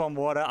one step on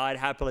water, I'd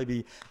happily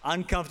be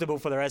uncomfortable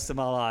for the rest of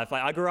my life.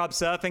 I grew up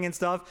surfing and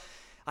stuff.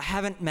 I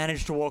haven't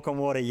managed to walk on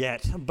water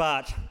yet,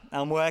 but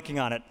I'm working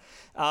on it.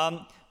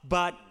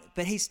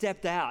 But he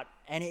stepped out,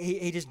 and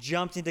he just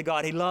jumped into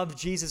God. He loved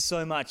Jesus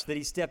so much that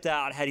he stepped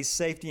out, had his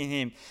safety in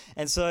Him.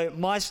 And so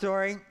my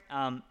story,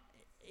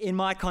 in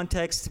my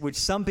context, which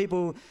some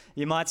people,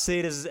 you might see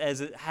it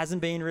as it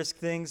hasn't been risk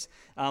things,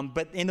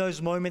 but in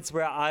those moments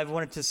where I've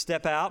wanted to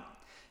step out,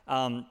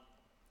 I'm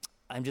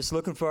just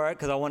looking for it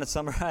because I want to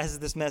summarize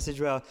this message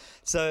well.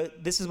 So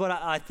this is what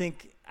I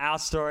think our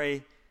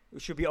story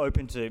should be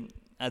open to,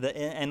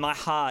 and my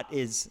heart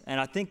is, and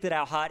I think that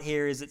our heart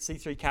here is at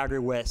C3 Calgary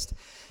West,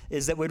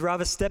 is that we'd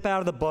rather step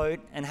out of the boat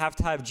and have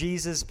to have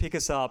Jesus pick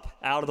us up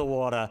out of the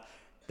water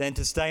than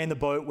to stay in the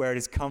boat where it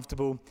is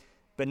comfortable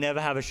but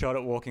never have a shot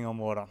at walking on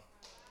water.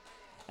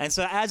 And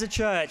so as a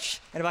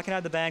church, and if I can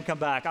have the band come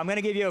back, I'm going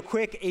to give you a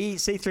quick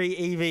C3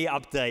 EV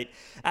update.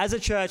 As a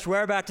church,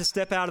 we're about to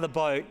step out of the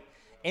boat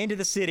into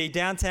the city,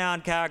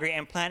 downtown Calgary,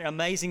 and plant an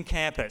amazing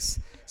campus,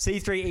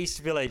 C3 East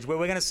Village, where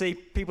we're going to see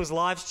people's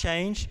lives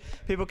change,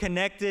 people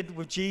connected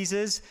with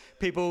Jesus,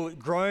 people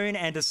grown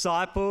and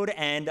discipled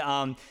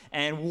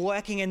and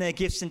working in their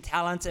gifts and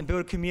talents, and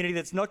build a community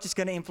that's not just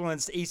going to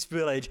influence East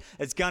Village,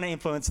 it's going to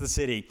influence the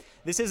city.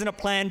 This isn't a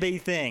plan B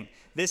thing.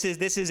 This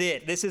is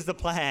it. This is the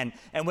plan.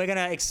 And we're going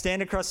to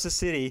extend across the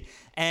city.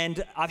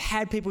 And I've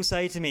had people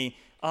say to me,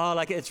 oh,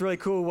 it's really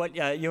cool what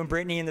you and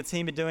Brittany and the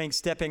team are doing,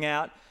 stepping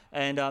out.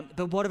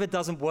 But what if it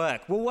doesn't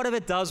work? Well, what if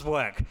it does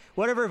work?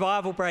 What if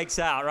revival breaks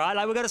out,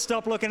 right? We've got to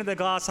stop looking at the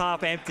glass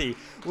half empty.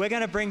 We're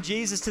going to bring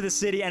Jesus to the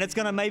city, and it's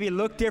going to maybe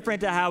look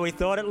different to how we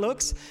thought it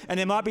looks. And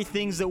there might be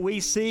things that we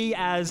see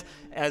as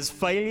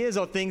failures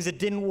or things that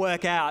didn't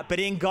work out. But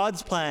in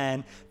God's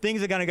plan,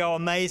 things are going to go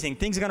amazing.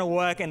 Things are going to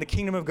work, and the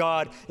kingdom of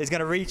God is going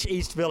to reach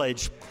East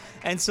Village.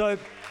 And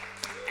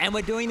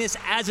we're doing this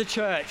as a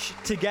church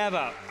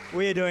together.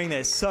 We are doing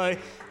this. So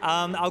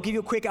I'll give you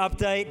a quick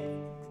update,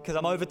 because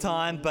I'm over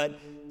time, but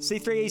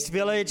C3 East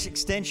Village,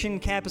 extension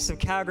campus of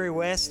Calgary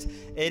West.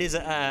 It is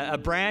a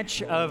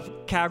branch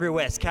of Calgary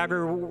West.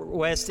 Calgary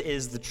West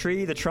is the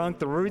tree, the trunk,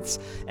 the roots,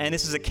 and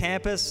this is a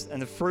campus, and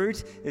the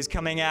fruit is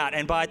coming out.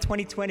 And by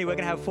 2020, we're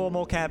going to have 4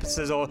 more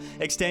campuses or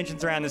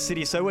extensions around the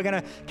city. So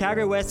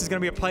Calgary West is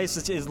going to be a place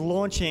that is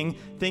launching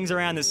things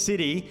around the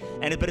city,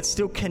 but it's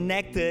still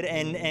connected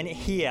and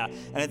here,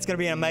 and it's going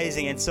to be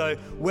amazing. And so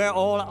we're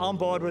all on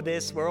board with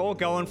this. We're all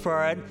going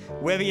for it.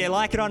 Whether you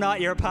like it or not,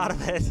 you're a part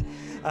of it.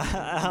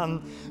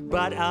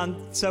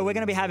 So we're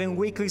going to be having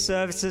weekly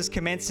services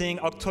commencing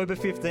October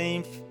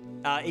 15th,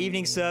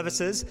 evening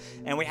services,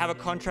 and we have a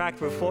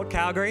contract with Fort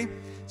Calgary,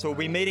 so we'll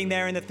be meeting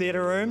there in the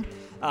theatre room,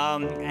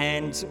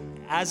 and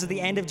as of the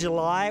end of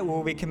July,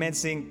 we'll be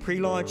commencing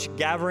pre-launch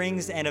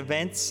gatherings and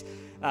events,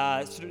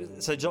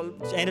 so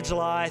end of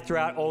July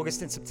throughout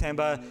August and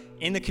September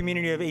in the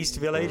community of East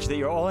Village that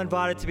you're all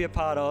invited to be a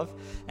part of,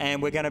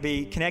 and we're going to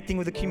be connecting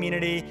with the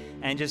community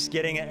and just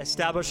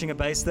establishing a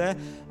base there.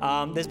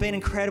 There's been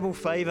incredible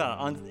favor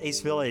on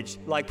East Village,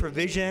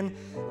 provision,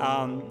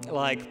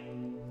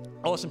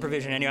 awesome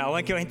provision. Anyway, I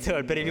won't go into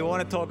it, but if you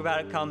want to talk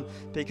about it, come,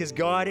 because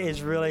God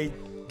is really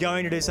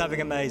going to do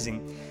something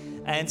amazing.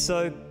 And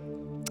so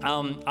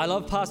I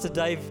love Pastor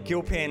Dave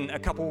Gilpin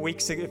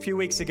a few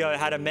weeks ago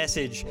had a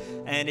message,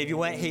 and if you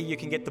weren't here, you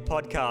can get the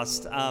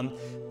podcast.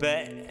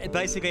 But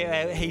basically,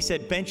 he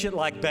said, bench it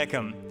like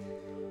Beckham.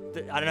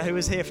 I don't know who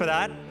was here for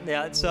that.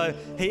 Yeah. So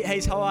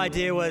his whole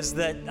idea was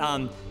that,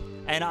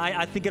 and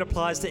I think it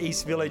applies to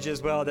East Village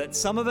as well, that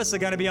some of us are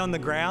going to be on the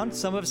ground,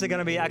 some of us are going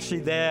to be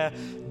actually there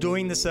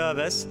doing the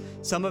service,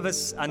 some of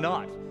us are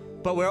not,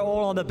 but we're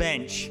all on the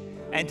bench.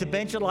 And to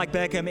bench it like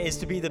Beckham is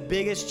to be the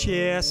biggest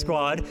cheer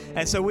squad.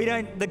 And so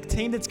the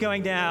team that's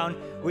going down,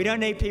 we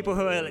don't need people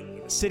who are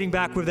sitting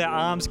back with their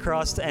arms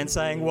crossed and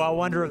saying, well, I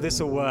wonder if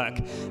this will work.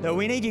 No,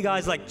 we need you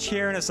guys like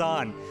cheering us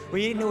on.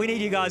 We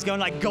need you guys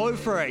going like, go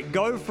for it,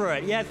 go for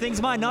it. Yeah,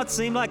 things might not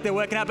seem like they're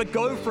working out, but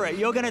go for it.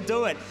 You're going to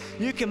do it.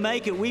 You can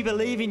make it. We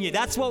believe in you.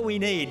 That's what we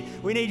need.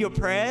 We need your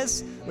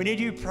prayers. We need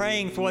you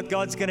praying for what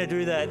God's going to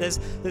do there. There's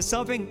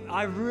something,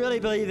 I really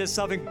believe there's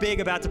something big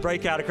about to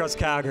break out across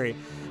Calgary.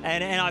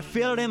 And I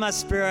feel it in my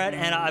spirit,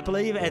 and I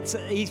believe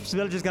East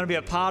Village is going to be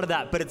a part of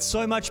that, but it's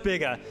so much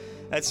bigger.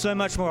 It's so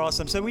much more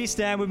awesome. So will you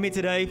stand with me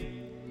today?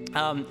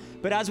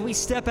 But as we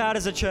step out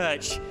as a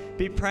church,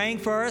 be praying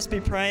for us, be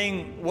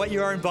praying what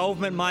your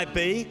involvement might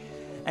be.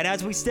 And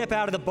as we step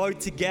out of the boat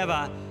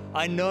together,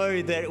 I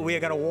know that we are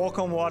going to walk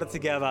on water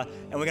together,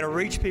 and we're going to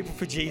reach people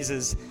for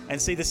Jesus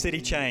and see the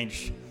city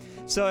change.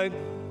 So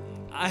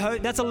I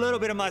hope that's a little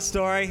bit of my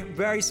story,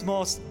 very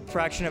small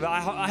fraction of it.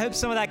 I hope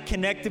some of that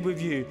connected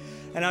with you.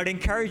 And I'd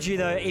encourage you,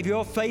 though, if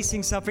you're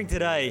facing something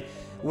today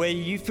where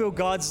you feel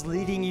God's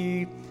leading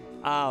you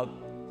to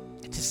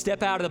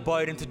step out of the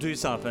boat and to do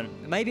something,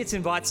 maybe it's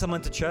invite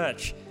someone to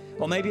church,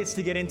 or maybe it's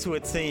to get into a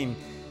team,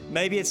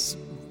 maybe it's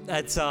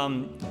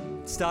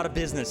start a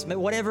business,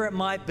 whatever it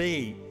might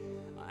be,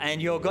 and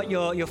you've got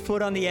your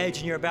foot on the edge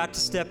and you're about to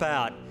step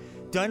out.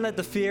 Don't let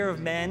the fear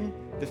of men,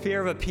 the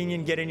fear of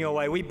opinion get in your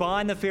way. We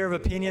bind the fear of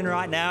opinion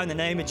right now in the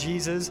name of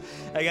Jesus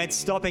against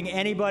stopping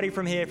anybody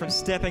from here from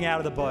stepping out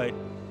of the boat.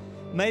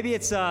 Maybe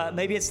it's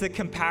the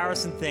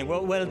comparison thing.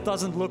 Well, it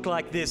doesn't look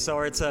like this,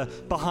 or it's a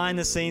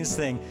behind-the-scenes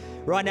thing.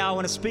 Right now, I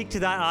want to speak to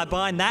that, and I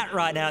bind that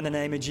right now in the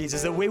name of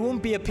Jesus, that we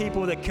won't be a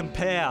people that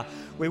compare.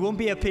 We won't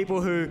be a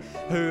people who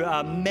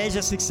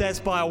measure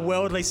success by a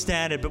worldly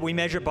standard, but we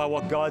measure it by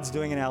what God's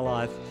doing in our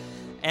life.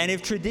 And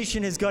if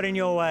tradition has got in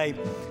your way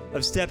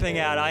of stepping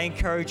out, I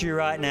encourage you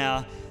right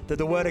now that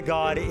the Word of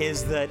God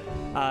is that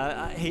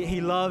He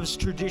loves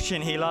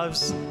tradition. He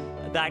loves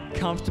that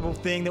comfortable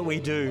thing that we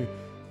do.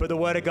 But the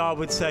Word of God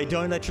would say,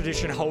 don't let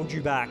tradition hold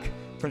you back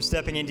from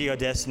stepping into your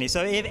destiny.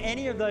 So if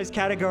any of those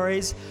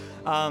categories,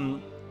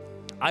 I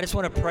just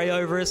want to pray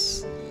over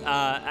us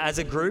as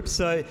a group.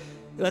 So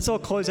let's all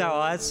close our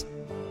eyes.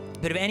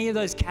 But if any of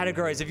those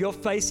categories, if you're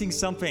facing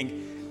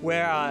something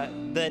where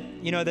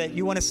that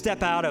you want to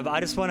step out of,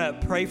 I just want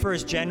to pray for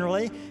us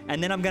generally,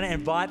 and then I'm going to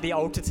invite the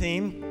altar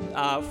team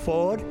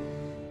forward.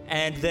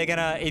 And they're going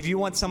to, if you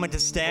want someone to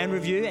stand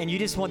with you and you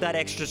just want that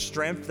extra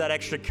strength, that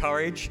extra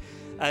courage,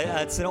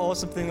 it's an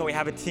awesome thing that we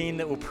have a team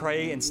that will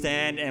pray and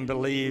stand and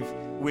believe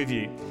with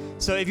you.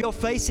 So if you're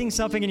facing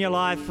something in your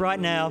life right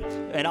now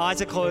and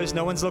eyes are closed,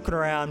 no one's looking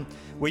around,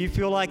 where you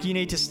feel like you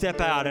need to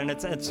step out and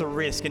it's a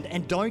risk,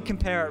 and don't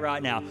compare it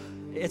right now.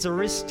 It's a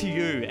risk to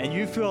you and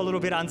you feel a little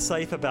bit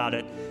unsafe about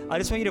it. I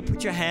just want you to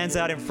put your hands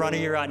out in front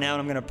of you right now, and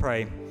I'm going to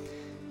pray.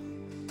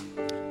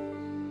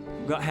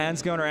 We've got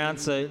hands going around,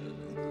 so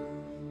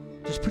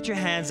just put your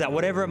hands out,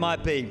 whatever it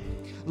might be.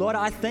 Lord,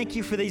 I thank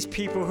you for these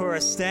people who are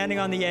standing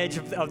on the edge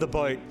of the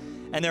boat,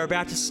 and they're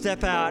about to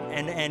step out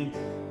and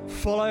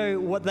follow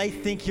what they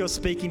think you're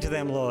speaking to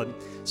them, Lord.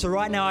 So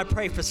right now I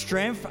pray for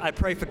strength. I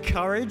pray for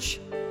courage.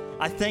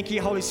 I thank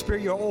you, Holy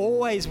Spirit, you're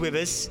always with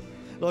us,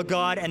 Lord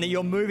God, and that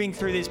you're moving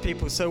through these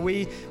people. So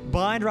we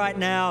bind right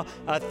now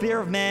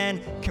fear of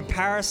man,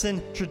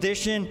 comparison,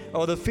 tradition,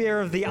 or the fear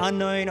of the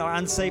unknown or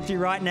unsafety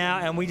right now,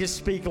 and we just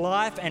speak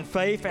life and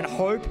faith and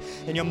hope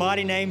in your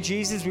mighty name,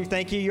 Jesus. We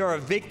thank you, you're a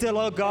victor,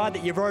 Lord God,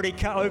 that you've already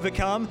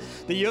overcome,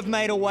 that you've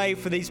made a way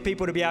for these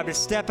people to be able to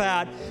step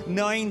out,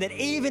 knowing that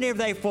even if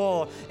they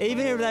fall,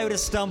 even if they were to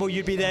stumble,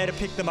 you'd be there to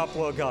pick them up,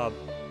 Lord God.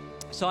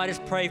 So I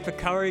just pray for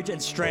courage and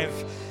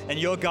strength and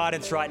your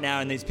guidance right now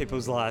in these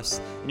people's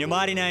lives. In your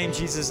mighty name,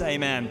 Jesus,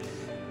 amen.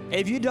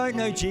 If you don't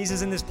know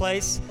Jesus in this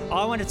place,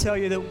 I want to tell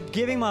you that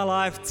giving my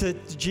life to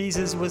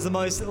Jesus was the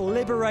most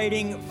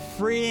liberating,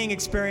 freeing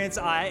experience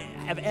I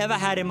have ever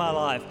had in my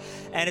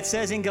life. And it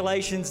says in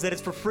Galatians that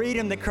it's for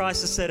freedom that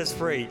Christ has set us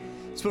free.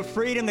 It's for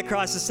freedom that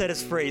Christ has set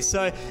us free.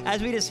 So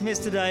as we dismiss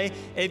today,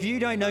 if you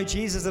don't know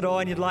Jesus at all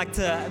and you'd like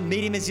to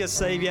meet him as your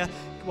Savior,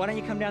 why don't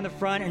you come down the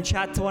front and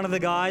chat to one of the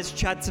guys,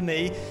 chat to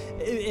me.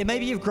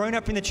 Maybe you've grown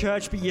up in the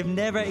church, but you've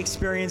never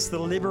experienced the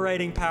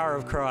liberating power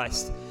of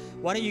Christ.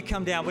 Why don't you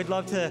come down? We'd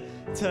love to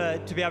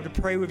be able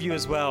to pray with you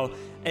as well.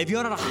 If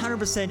you're not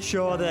 100%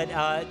 sure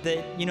that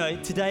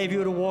today if you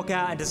were to walk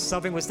out and just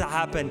something was to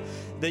happen,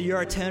 that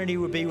your eternity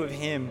would be with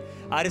him,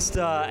 I just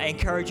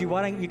encourage you,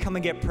 why don't you come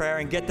and get prayer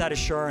and get that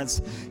assurance,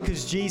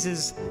 because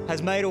Jesus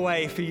has made a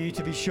way for you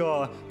to be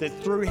sure that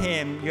through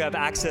him you have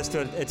access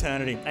to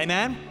eternity.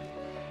 Amen?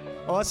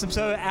 Awesome.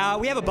 So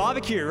we have a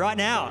barbecue right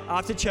now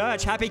after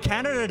church. Happy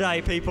Canada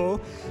Day,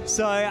 people.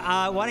 So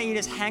why don't you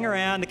just hang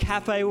around? The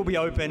cafe will be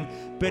open.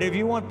 But if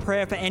you want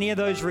prayer for any of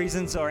those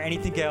reasons or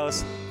anything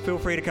else, feel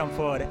free to come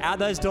forward. Out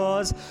those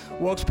doors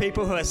walks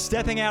people who are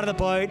stepping out of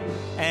the boat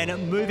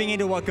and moving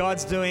into what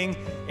God's doing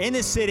in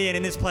this city and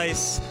in this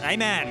place.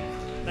 Amen.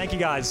 Thank you,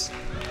 guys.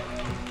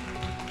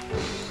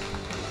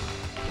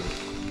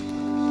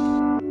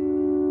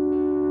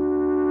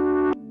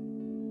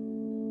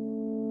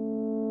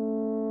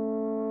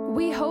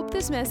 We hope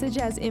this message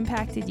has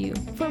impacted you.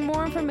 For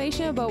more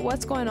information about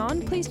what's going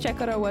on, please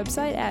check out our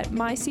website at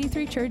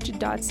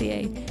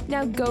myc3church.ca.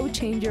 Now go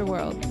change your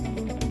world.